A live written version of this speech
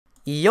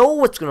Yo,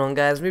 what's going on,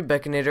 guys? Me,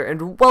 Beckonator,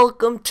 and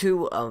welcome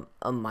to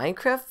a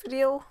Minecraft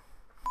video.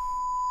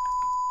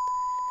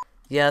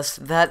 Yes,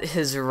 that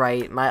is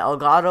right. My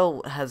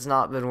Elgato has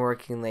not been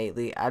working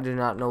lately. I do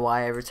not know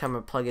why. Every time I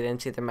plug it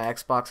into either my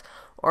Xbox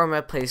or my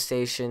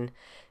PlayStation,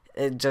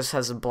 it just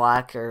has a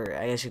black, or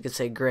I guess you could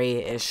say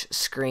grayish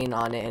screen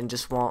on it, and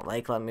just won't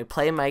let me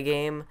play my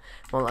game.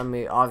 Won't let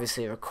me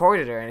obviously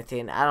record it or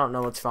anything. I don't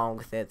know what's wrong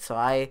with it. So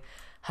I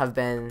have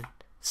been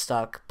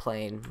stuck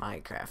playing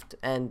Minecraft,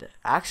 and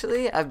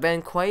actually I've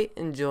been quite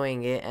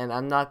enjoying it, and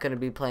I'm not going to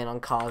be playing on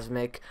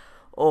Cosmic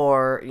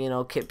or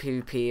kit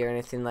PvP or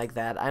anything like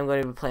that. I'm going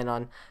to be playing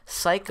on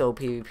Psycho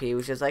PvP,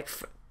 which is like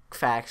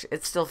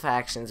it's still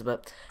factions,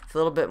 but it's a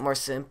little bit more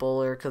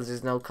simpler because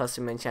there's no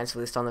custom enchants, at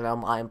least on the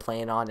realm I'm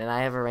playing on, and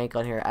I have a rank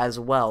on here as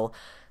well.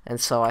 And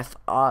so I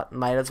thought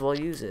might as well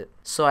use it.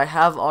 So I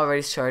have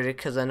already started,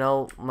 because I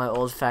know my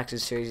old faction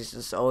series used to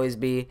just always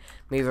be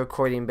me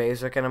recording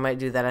basic, and I might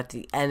do that at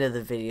the end of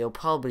the video.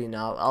 Probably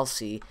not. I'll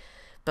see.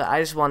 But I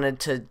just wanted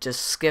to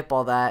just skip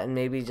all that and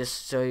maybe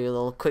just show you a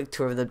little quick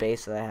tour of the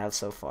base that I have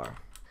so far.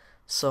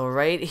 So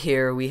right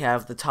here we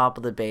have the top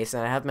of the base,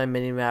 and I have my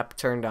mini-map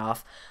turned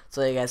off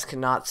so you guys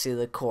cannot see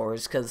the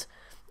cores, because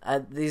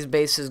these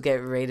bases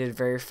get raided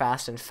very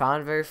fast and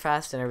found very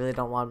fast, and I really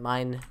don't want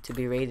mine to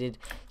be raided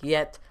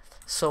yet.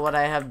 So what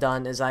I have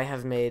done is I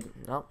have made,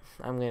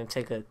 I'm going to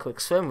take a quick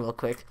swim real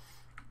quick,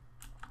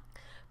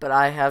 but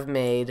I have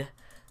made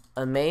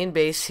a main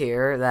base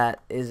here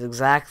that is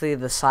exactly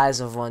the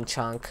size of one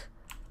chunk,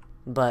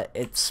 but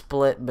it's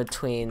split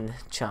between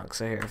chunks.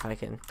 So here, if I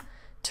can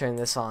turn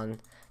this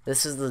on,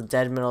 this is the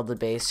dead middle of the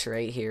base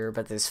right here,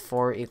 but there's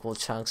 4 equal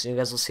chunks, and you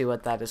guys will see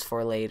what that is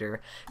for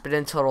later. But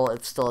in total,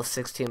 it's still a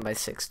 16 by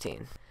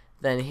 16.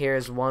 Then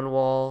here's 1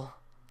 wall,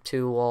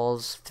 2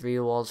 walls, 3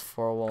 walls,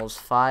 4 walls,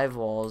 5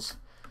 walls,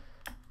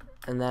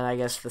 and then I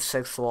guess the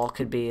 6th wall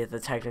could be the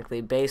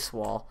technically base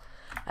wall.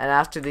 And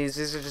after these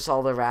are just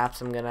all the wraps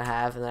I'm gonna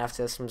have, and then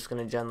after this I'm just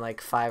gonna gen like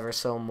 5 or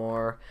so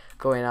more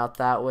going out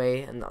that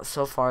way. And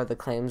so far the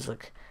claims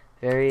look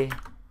very,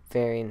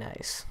 very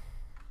nice.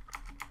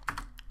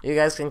 You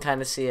guys can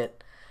kind of see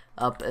it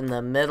up in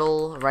the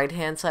middle right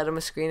hand side of my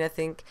screen, I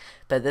think,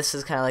 but this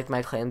is kind of like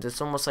my claims.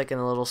 It's almost like in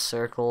a little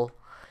circle.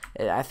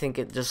 I think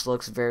it just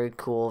looks very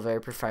cool, very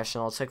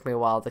professional. It took me a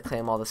while to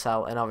claim all this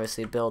out and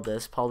obviously build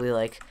this, probably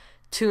like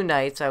 2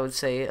 nights I would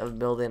say of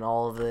building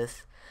all of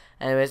this.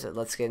 Anyways,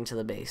 let's get into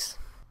the base.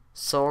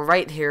 So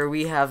right here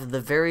we have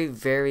the very,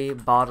 very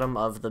bottom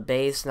of the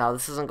base. Now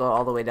this doesn't go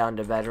all the way down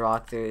to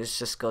bedrock. This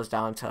just goes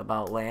down to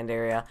about land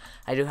area.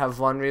 I do have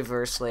 1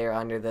 reverse layer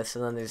under this,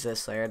 and then there's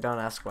this layer. Don't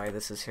ask why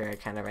this is here. I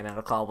kind of ran out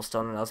of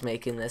cobblestone when I was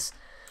making this.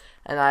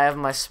 And I have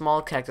my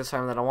small cactus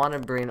farm that I want to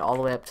bring all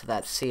the way up to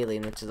that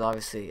ceiling, which is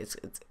obviously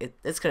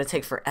it's going to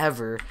take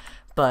forever,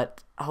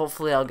 but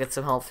hopefully I'll get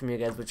some help from you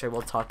guys, which I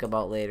will talk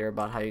about later,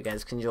 about how you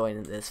guys can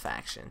join this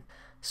faction.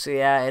 So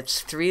yeah,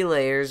 it's 3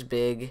 layers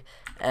big,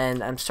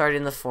 and I'm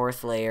starting the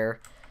 4th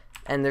layer.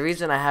 And the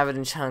reason I have it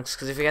in chunks,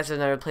 because if you guys have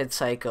never played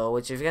Psycho,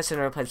 which if you guys have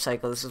never played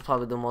Psycho, this is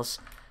probably the most,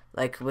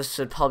 this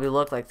should probably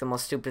look like the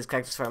most stupidest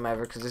cactus farm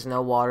ever, because there's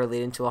no water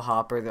leading to a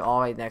hopper. They're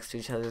all right next to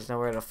each other. There's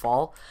nowhere to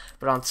fall.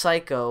 But on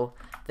Psycho,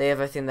 they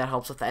have a thing that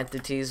helps with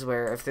entities,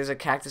 where if there's a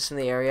cactus in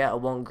the area, it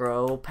won't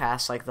grow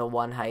past like the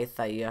 1 height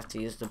that you have to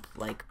use to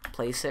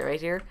place it right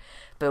here.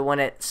 But when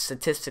it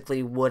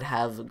statistically would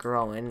have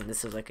grown,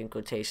 this is like in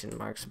quotation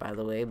marks by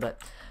the way,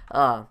 but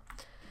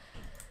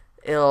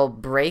it'll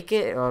break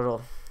it,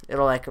 or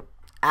it'll like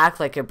act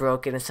like it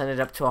broke it and send it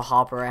up to a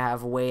hopper I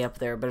have way up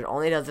there, but it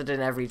only does it in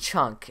every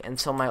chunk. And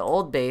so my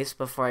old base,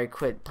 before I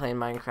quit playing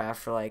Minecraft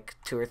for like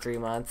 2 or 3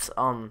 months,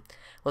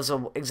 was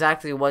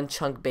exactly 1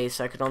 chunk base,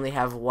 so I could only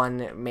have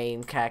 1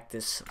 main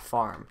cactus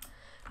farm.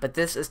 But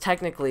this is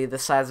technically the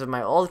size of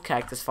my old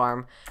cactus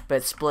farm, but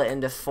it's split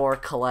into 4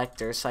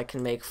 collectors, so I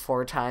can make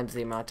 4 times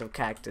the amount of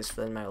cactus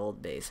than my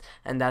old base.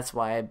 And that's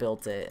why I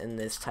built it in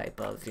this type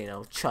of,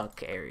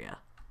 chunk area.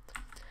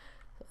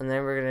 And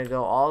then we're going to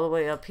go all the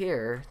way up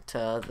here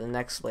to the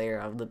next layer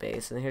of the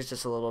base. And here's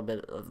just a little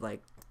bit of,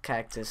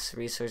 cactus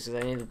resources. I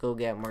need to go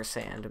get more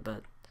sand,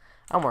 but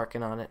I'm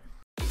working on it.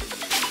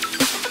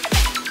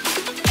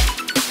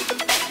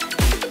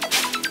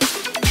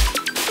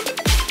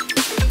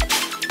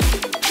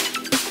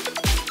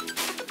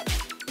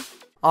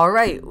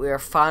 Alright, we are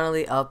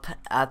finally up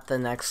at the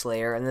next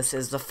layer, and this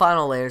is the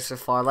final layer so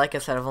far. Like I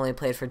said, I've only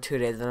played for 2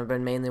 days, and I've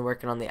been mainly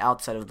working on the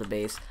outside of the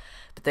base.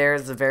 But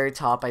there's the very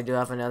top. I do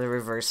have another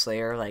reverse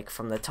layer,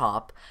 from the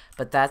top,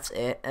 but that's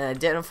it. And I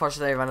did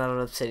unfortunately run out of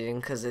obsidian,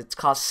 because it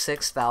cost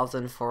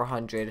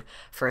 6,400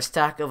 for a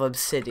stack of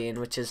obsidian,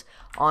 which is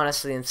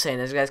honestly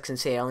insane. As you guys can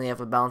see, I only have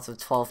a balance of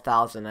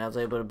 12,000. I was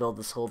able to build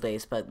this whole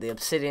base, but the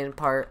obsidian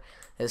part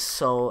is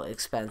so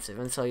expensive.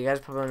 And so you guys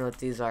probably know what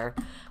these are.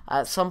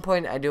 At some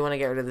point I do want to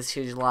get rid of this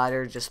huge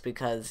ladder, just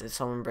because if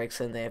someone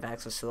breaks in, they have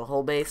access to the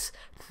whole base,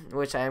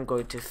 which I am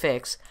going to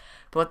fix.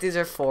 But what these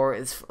are for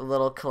is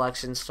little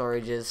collection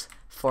storages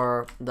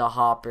for the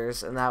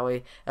hoppers, and that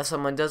way if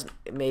someone does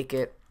make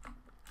it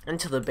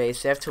into the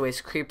base. You have to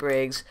waste creeper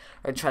eggs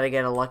or try to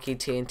get a lucky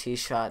TNT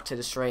shot to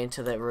destroy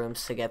into the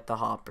rooms to get the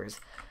hoppers.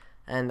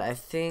 And I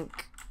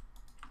think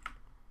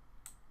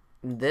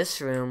this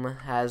room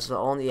has the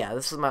only, yeah,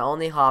 this is my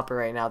only hopper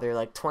right now. They're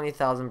like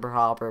 20,000 per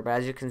hopper, but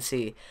as you can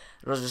see,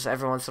 it'll just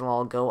every once in a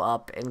while go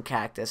up in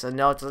cactus. And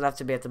no, it doesn't have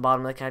to be at the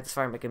bottom of the cactus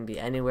farm, it can be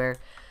anywhere.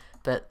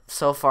 But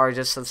so far,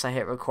 just since I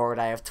hit record,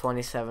 I have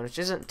 27, which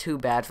isn't too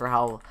bad for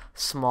how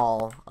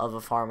small of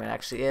a farm it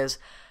actually is.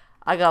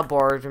 I got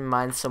bored and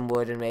mined some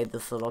wood and made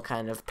this little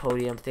kind of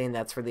podium thing.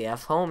 That's where the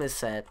F home is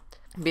set.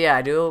 But yeah,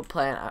 I do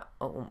plan,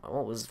 oh,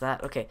 what was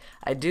that? Okay,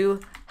 I do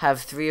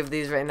have 3 of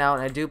these right now,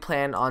 and I do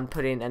plan on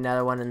putting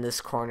another one in this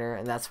corner,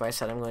 and that's why I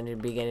said I'm going to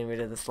be getting rid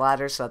of this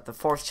ladder so that the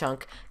 4th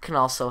chunk can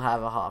also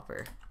have a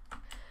hopper.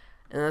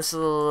 And this is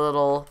a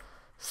little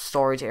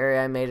storage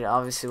area I made. It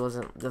obviously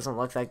doesn't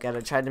look that good.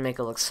 I tried to make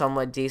it look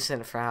somewhat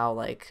decent for how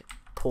like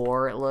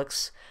poor it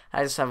looks.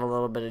 I just have a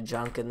little bit of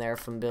junk in there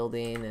from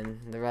building,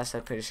 and the rest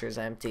I'm pretty sure is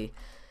empty.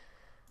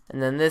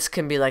 And then this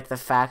can be like the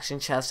faction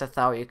chest. I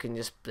thought you can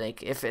just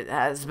like, if it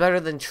has better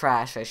than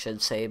trash, I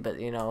should say, but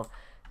you know,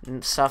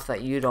 stuff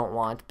that you don't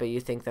want but you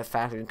think the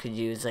faction could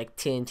use, like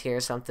TNT or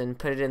something,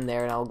 put it in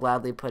there, and I'll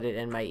gladly put it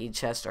in my E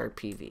chest or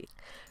PV.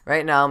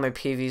 Right now my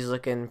PV is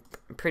looking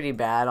pretty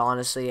bad,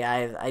 honestly.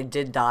 I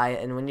did die,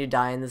 and when you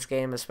die in this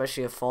game,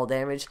 especially at full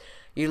damage,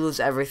 you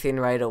lose everything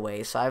right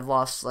away. So I've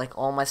lost like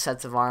all my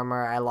sets of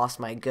armor. I lost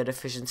my good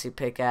efficiency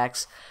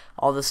pickaxe.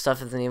 All this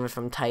stuff isn't even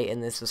from Titan.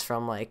 This is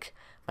from like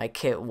my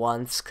kit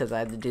once, because I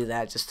had to do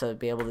that just to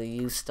be able to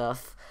use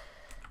stuff.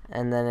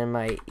 And then in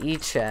my E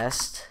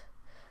chest,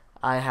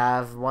 I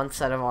have 1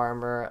 set of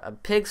armor, a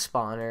pig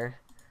spawner,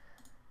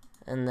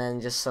 and then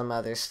just some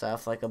other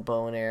stuff like a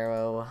bow and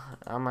arrow.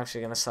 I'm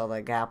actually going to sell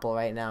that gapple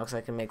right now because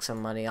I can make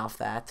some money off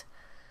that.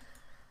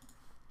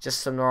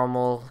 Just some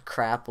normal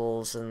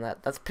crapples, and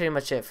that's pretty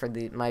much it for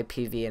my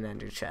PV and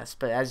ender chest.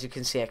 But as you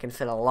can see, I can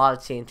fit a lot of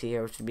TNT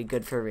here, which would be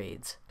good for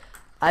raids.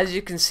 As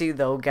you can see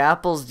though,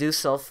 gapples do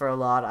sell for a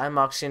lot. I'm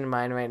auctioning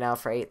mine right now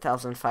for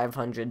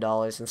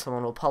 $8,500, and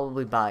someone will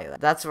probably buy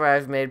that. That's where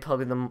I've made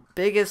probably the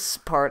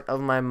biggest part of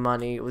my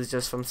money, was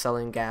just from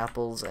selling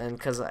gapples. And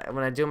because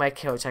when I do my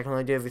kit, which I can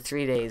only do every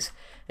 3 days,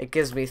 it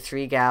gives me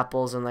 3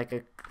 gapples and like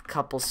a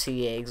couple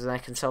sea eggs, and I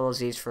can sell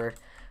those each for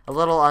a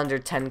little under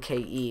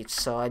 10k each.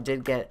 So I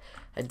did get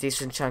a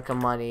decent chunk of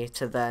money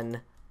to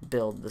then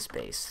build this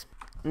base.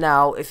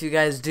 Now, if you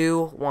guys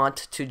do want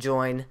to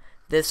join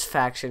this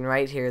faction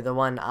right here, the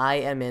one I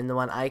am in, the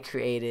one I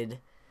created,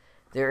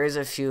 there is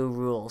a few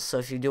rules. So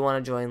if you do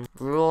want to join,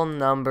 rule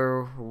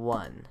number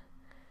 1,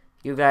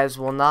 you guys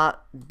will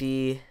not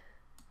be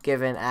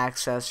given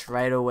access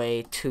right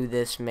away to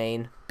this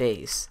main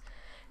base.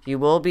 You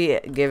will be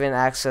given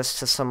access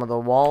to some of the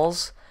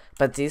walls,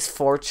 but these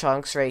 4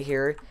 chunks right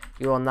here,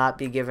 you will not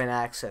be given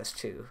access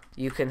to.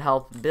 You can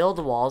help build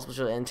walls, which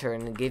will in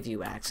turn give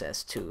you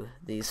access to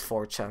these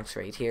 4 chunks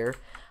right here.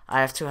 I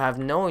have to have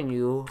known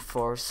you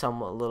for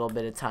some little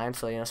bit of time,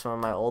 so you know, some of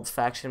my old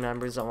faction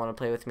members don't want to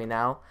play with me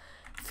now,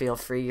 feel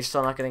free. You're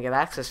still not going to get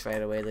access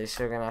right away. They're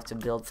still going to have to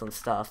build some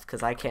stuff,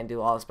 because I can't do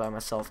all this by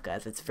myself,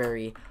 guys. It's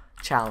very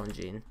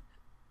challenging.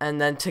 And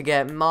then to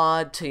get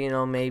mod, to, you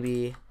know,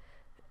 maybe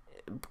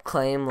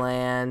claim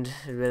land,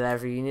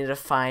 whatever, you need to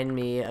find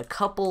me a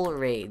couple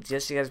raids.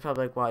 Yes, you guys are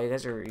probably like, wow,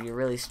 you're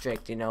really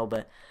strict, you know,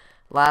 but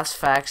last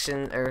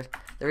faction, or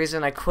the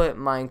reason I quit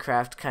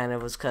Minecraft kind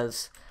of was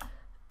because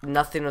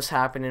nothing was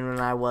happening when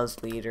I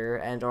was leader,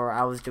 and or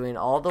I was doing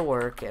all the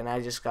work and I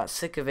just got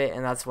sick of it,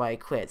 and that's why I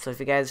quit. So if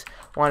you guys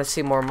want to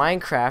see more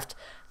Minecraft,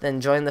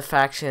 then join the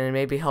faction and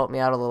maybe help me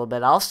out a little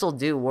bit. I'll still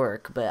do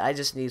work, but I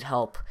just need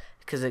help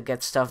because it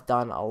gets stuff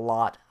done a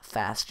lot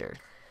faster.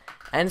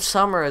 And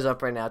summer is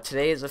up right now.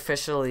 Today is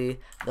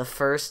officially the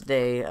first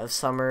day of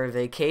summer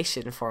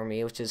vacation for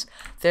me, which is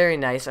very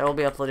nice. I will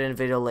be uploading a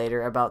video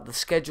later about the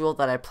schedule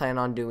that I plan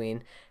on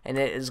doing, and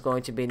it is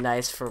going to be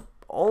nice for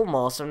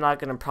almost, I'm not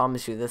going to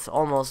promise you this,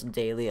 almost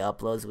daily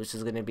uploads, which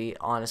is going to be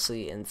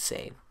honestly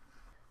insane.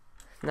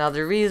 Now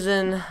the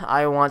reason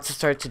I want to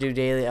start to do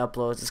daily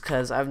uploads is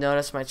because I've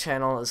noticed my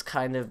channel is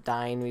kind of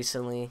dying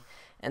recently,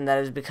 and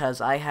that is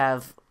because I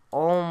have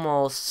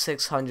almost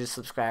 600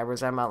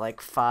 subscribers. I'm at like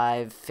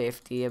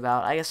 550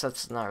 about. I guess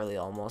that's not really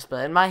almost,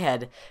 but in my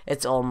head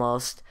it's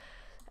almost,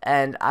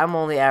 and I'm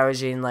only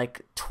averaging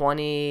like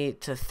 20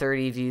 to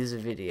 30 views a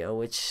video,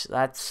 which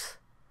that's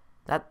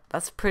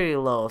pretty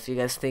low if you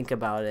guys think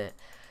about it.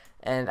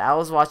 And I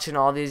was watching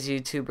all these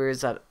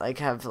YouTubers that like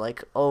have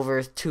like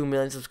over 2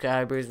 million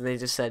subscribers, and they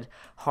just said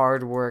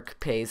hard work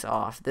pays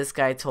off. This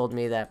guy told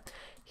me that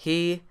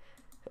he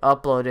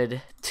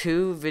uploaded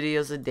 2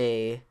 videos a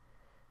day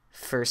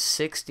for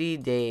 60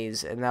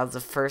 days, and that was the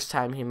first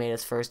time he made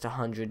his first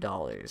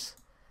 $100.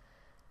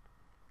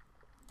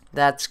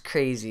 That's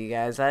crazy,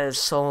 guys. That is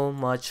so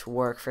much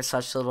work for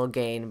such little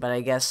gain. But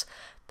I guess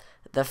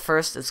the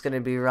first it's going to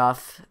be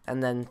rough,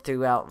 and then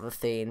throughout the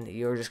thing,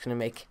 you're just going to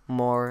make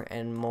more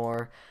and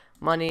more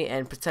money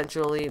and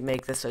potentially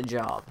make this a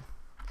job.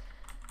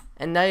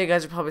 And now you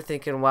guys are probably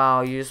thinking,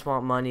 wow, you just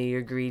want money,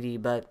 you're greedy.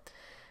 But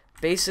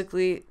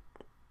basically,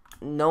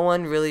 no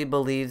one really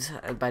believes,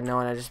 by no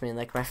one I just mean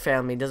like my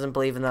family, doesn't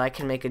believe in that I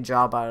can make a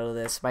job out of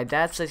this. My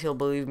dad said he'll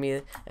believe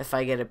me if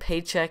I get a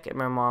paycheck, and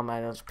my mom,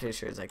 I was pretty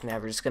sure, is like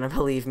never just gonna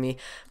believe me.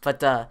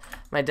 But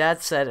my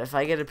dad said if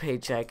I get a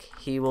paycheck,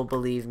 he will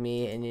believe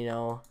me and, you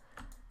know,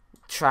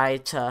 try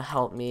to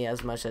help me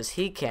as much as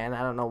he can.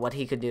 I don't know what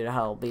he could do to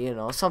help, but, you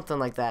know, something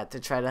like that to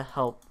try to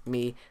help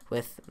me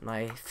with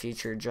my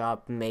future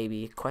job,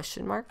 maybe,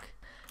 question mark.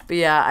 But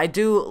yeah, I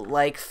do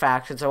like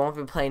factions. I won't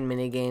be playing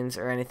mini games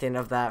or anything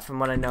of that from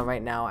what I know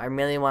right now. I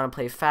really want to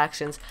play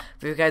factions.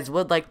 If you guys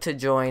would like to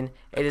join,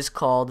 it is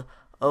called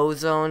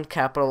Ozone,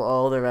 capital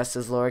O, the rest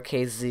is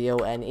lowercase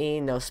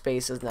Z-O-N-E, no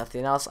spaces,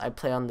 nothing else. I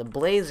play on the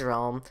Blaze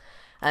Realm,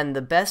 and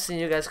the best thing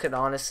you guys could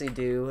honestly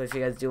do, if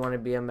you guys do want to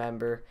be a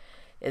member,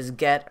 is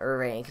get a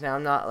rank. Now,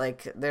 I'm not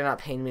like, they're not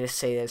paying me to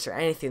say this or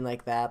anything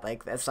like that.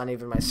 Like, that's not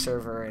even my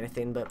server or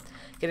anything. But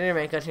getting a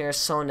rank on here is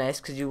so nice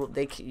because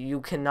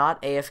you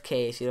cannot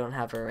AFK if you don't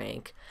have a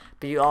rank.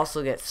 But you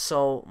also get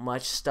so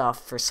much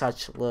stuff for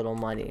such little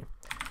money.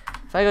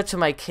 If I go to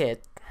my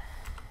kits,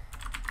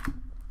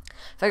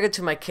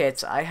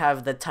 I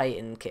have the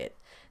Titan kit.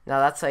 Now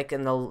that's like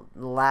in the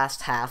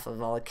last half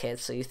of all the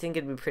kits, so you think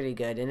it'd be pretty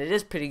good, and it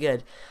is pretty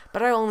good.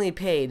 But I only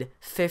paid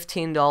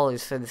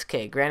 $15 for this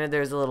kit. Granted,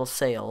 there's a little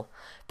sale,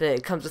 but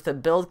it comes with a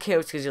build kit,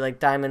 which gives you like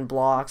diamond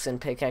blocks and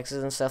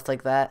pickaxes and stuff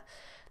like that.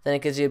 Then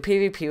it gives you a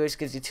PvP, which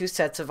gives you 2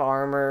 sets of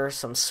armor,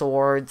 some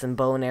swords and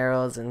bow and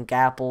arrows and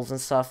gapples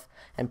and stuff,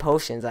 and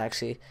potions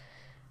actually.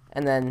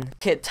 And then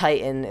Kit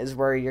Titan is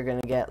where you're going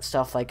to get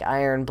stuff like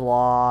iron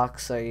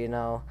blocks or, you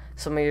know,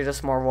 some of your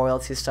just more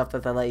royalty stuff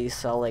that they let you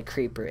sell, like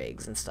creeper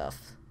eggs and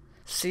stuff.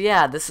 So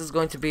yeah, this is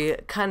going to be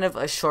kind of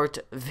a short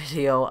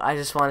video. I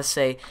just want to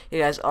say you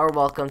guys are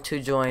welcome to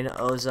join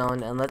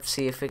Ozone, and let's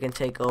see if we can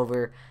take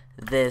over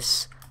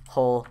this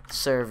whole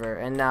server.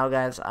 And now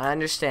guys, I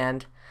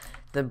understand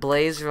the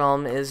Blaze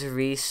Realm is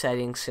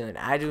resetting soon.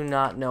 I do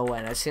not know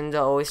when. I seem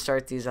to always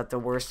start these at the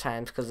worst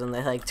times because then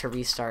they like to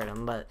restart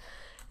them, but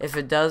if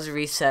it does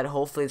reset,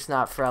 hopefully it's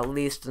not for at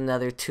least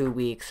another 2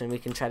 weeks, and we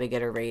can try to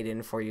get a raid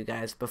in for you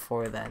guys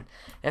before then.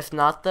 If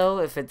not though,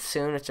 if it's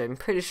soon, which I'm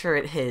pretty sure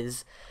it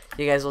is,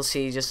 you guys will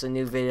see just a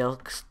new video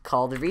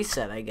called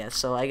Reset, I guess.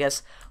 So I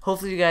guess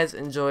hopefully you guys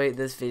enjoy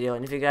this video,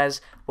 and if you guys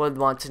would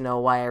want to know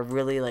why I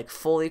really like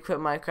fully quit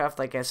Minecraft,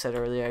 like I said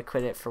earlier, I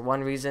quit it for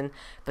one reason,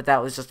 but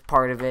that was just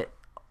part of it.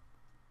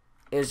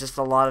 It was just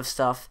a lot of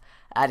stuff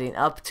adding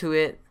up to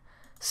it.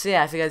 So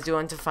yeah, if you guys do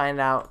want to find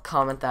out,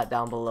 comment that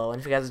down below. And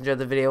if you guys enjoyed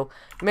the video,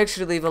 make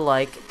sure to leave a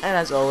like. And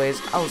as always,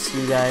 I will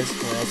see you guys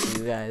when I see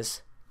you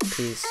guys.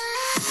 Peace.